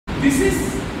This is,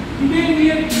 today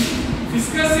we are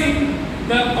discussing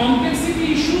the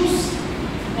complexity issues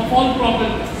of all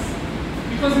problem classes.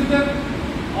 Because in the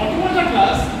automata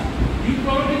class, you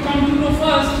probably come to know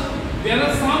first, there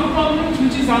are some problems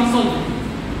which is unsolvable.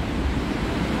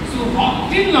 So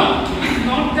till now, it is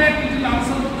not that it is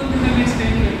unsolvable in the next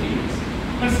 10 or 20 years.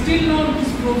 But still now it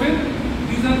is proven,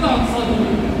 these are the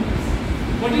unsolvable problems.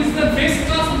 What is the best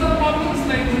class of the problems?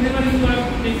 Like whenever you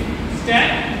have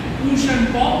stack, push and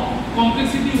pop,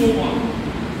 complexity O1.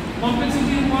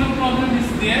 Complexity O1 problem is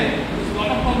there. There's a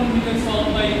lot of problems we can solve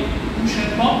by push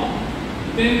and pop.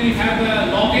 Then we have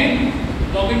the log n.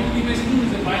 Log n to the base 2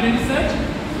 is a binary search.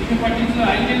 If a particular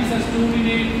items are stored in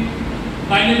a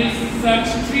binary search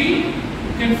tree,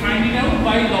 you can find it out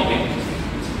by log n.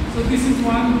 So this is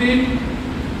one. Then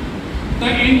the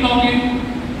n log n.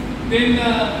 Then the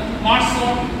merge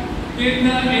sort. Then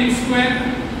the n square,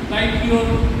 like your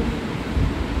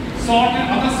sort and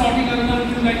other sorting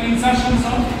algorithm like insertion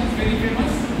sort, which is very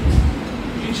famous.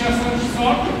 Insertion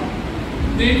sort.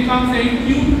 Then comes the n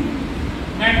cube,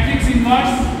 matrix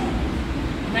inverse,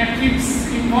 matrix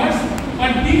inverse.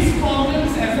 But these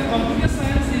problems, as a computer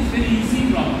science, is very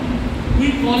easy problem.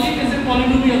 We call it as a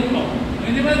polynomial problem.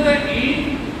 Whenever the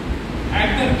n at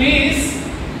the base,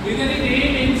 whether it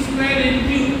n square, n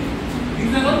cube,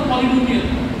 these are all polynomial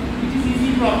problem. It is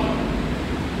easy problem.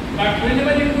 But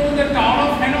whenever you know the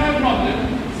Tower of Hanoi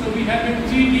problem, so we have a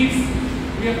 3Ds,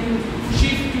 we have to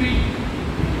shift to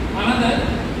another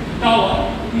tower.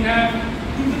 We have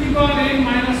 2 to the power n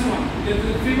minus 1. The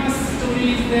famous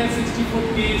story is there, 64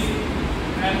 days,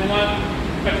 and one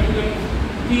particular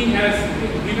team has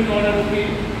given order, okay,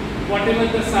 whatever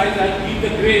the size, I give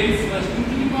the grades, plus 2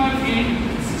 to the power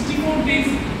n, 64 days,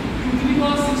 2 to the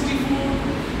power 64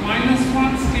 minus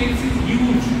 1 states is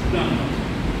huge number.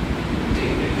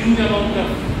 Huge amount of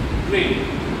grade.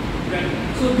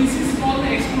 So this is called the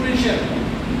exponential.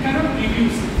 You cannot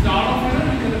reduce it. The order of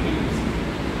error you cannot reduce.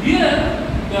 Here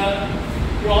the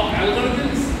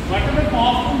algorithms, whatever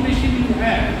powerful machine you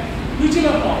have,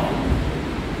 whichever powerful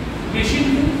machine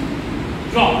will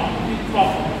drop in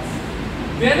performance.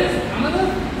 There is another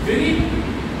very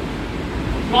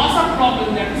class of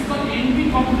problem that is called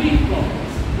NP-complete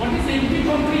problems. What is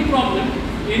NP-complete problem?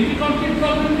 NP-complete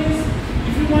problem is,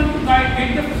 if you want to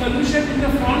get the solution in the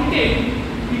front end,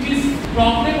 it is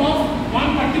problem of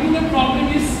one particular problem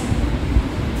is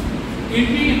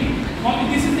NP.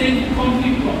 This is the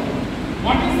NP-complete problem.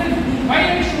 What is that? Why I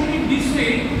am showing it this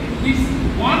way? This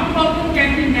one problem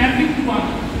can be mapped into one.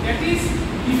 That is,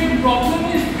 if a problem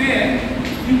is there,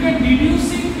 you can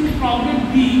reduce it to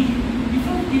problem B.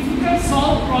 If you can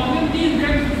solve problem B, you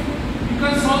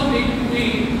can solve A to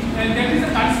A, and that is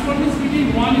the correspondence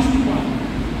between 1:1.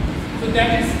 So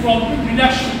that is problem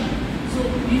reduction. So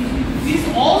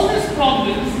if all these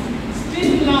problems,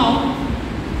 still now,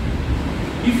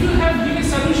 if you have given a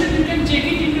solution, you can check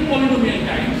it into polynomial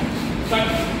time. But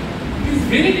it is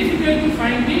very difficult to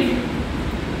find it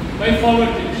by forward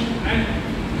prediction. And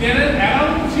there are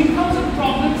around 3,000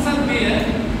 problems are there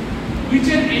which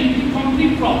are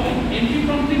NP-complete problem.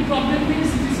 NP-complete problem means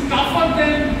it is tougher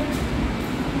than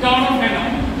Tower of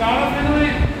Hanoi. Tower of Hanoi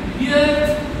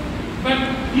here. But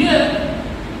here,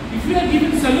 if you are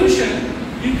given solution,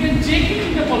 you can check it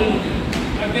in the polynomial.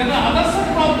 But there are other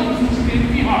some problems which may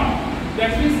be hard.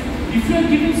 That means, if you are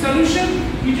given solution,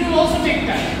 it will also take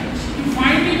time. To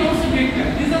find it also take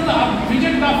time. These are the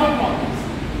major tougher problems.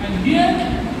 And here,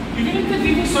 even if the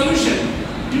given solution,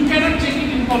 you cannot check it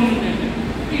in polynomial.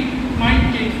 It might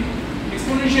take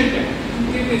exponential time.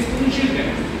 You take exponential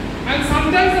time. And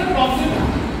sometimes the problem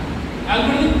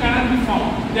algorithm cannot be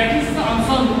found. That is the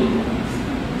unsolvable problem.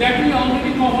 That we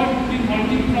already covered in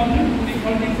Halting problem. The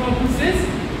Halting problem says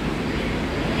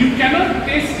you cannot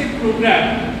test a program,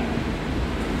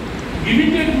 give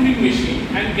it a Turing machine,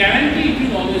 and guarantee it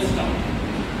will always stop.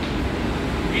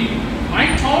 We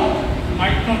might halt,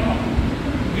 might not halt.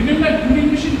 Remember,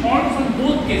 Turing machine halts on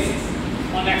both cases,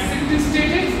 on accepted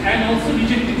states and also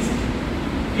rejected states.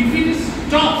 If it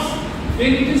stops,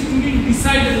 then it is Turing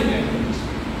decidable language,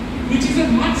 which is a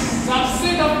much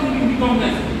subset of Turing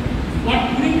recognizable.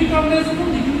 What Turing recognizable,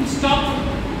 it will stop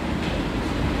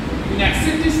in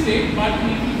accepted state, but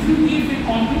if you give a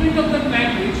complement of the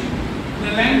language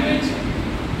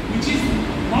which is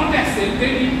not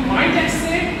accepted, it might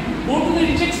accept, go to the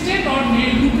reject state or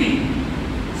may looping.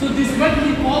 So this is what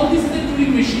we call this the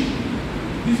Turing machine.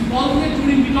 This is called the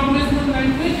Turing recognizable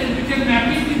language, and we can map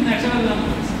it with natural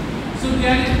numbers. So we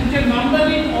can number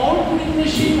in all Turing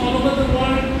machine all over the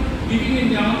world,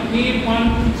 giving a name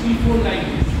 1, 2, 3, 4 like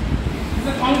this.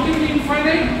 The counting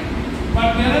infinite,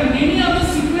 but there are many other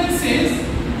sequences,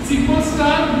 sequence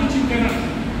star, which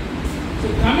So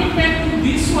coming back to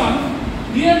this one,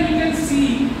 here we can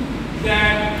see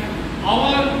that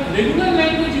our regular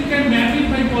language you can map it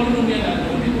by polynomial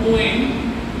algorithm ON,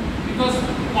 because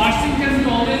parsing can be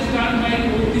always done by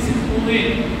this is ON.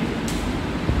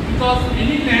 Because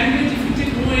any language if you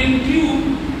take ON cube,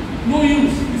 no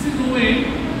use. This is ON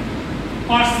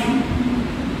parsing.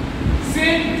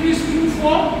 Same it is true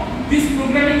for this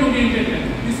programming oriented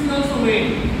language. This is also ON.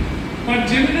 But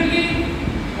generally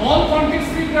all context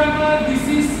free grammar, this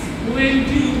is ON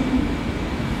cube,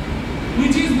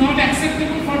 which is not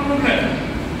acceptable for programming.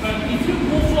 But if you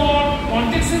go for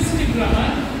context sensitive grammar,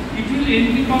 it will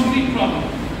NP complete problem.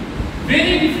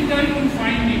 Very difficult to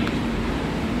find it.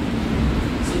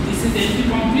 So this is NP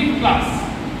complete class.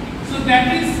 So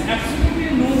that is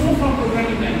absolutely no for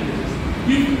programming languages.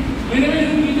 Whenever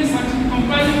you need a such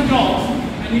compiling jobs,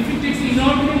 and if it takes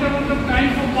inordinate amount of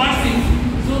time for parsing,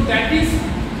 so that is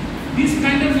this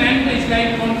kind of language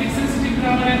like context sensitive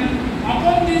grammar, and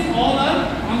upon this all are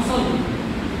unsolvable.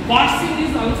 Parsing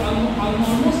is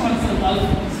almost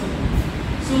unsolvable.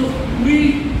 So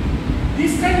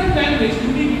this kind of language,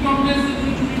 Turing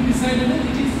recognizable, Turing decidable,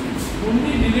 it is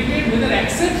only related whether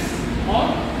accepts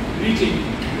or rejects.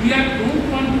 We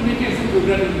don't want to make it as a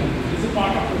programming language, as a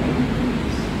part of programming language.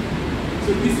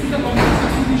 So this is the complex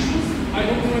issues. I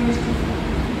hope you understood.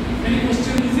 Any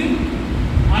question is in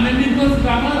unambiguous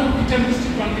grammar or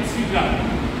deterministic context free grammar?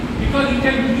 Because you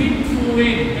can do it through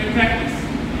ON practice.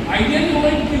 Ideally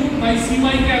ON cube by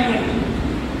CYK algorithm.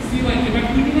 CYK, but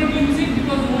we do not use it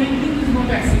because ON cube is not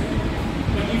accepted.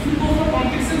 But if you go for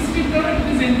context sensitive grammar, it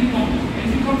is NP complete.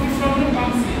 NP complete problem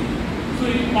comes in. So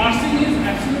parsing is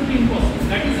absolutely impossible.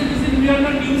 That is the reason we are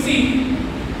not using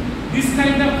this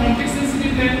kind of context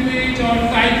sensitive language or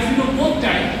type 0 both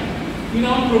type in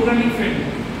our programming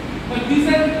framework. But these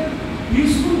are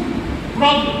useful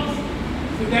problems.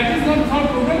 So that is not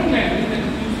for programming language, that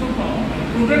is useful problem.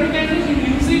 Programming language we are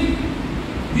using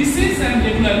this is and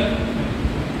regular.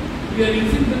 We are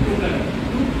using the program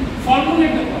to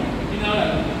formulate the problem in our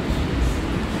algorithm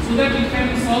so that it can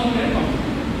be solved very computer.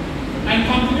 And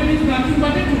computer is nothing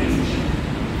but a Turing machine.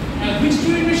 Which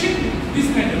Turing machine? This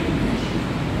kind of Turing machine.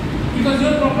 Because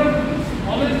your proper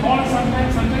always hot,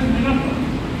 sometimes may not work.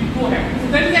 It go hack. So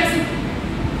that is accepted.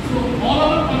 So all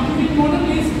our computing model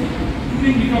is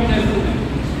Turing recognizable.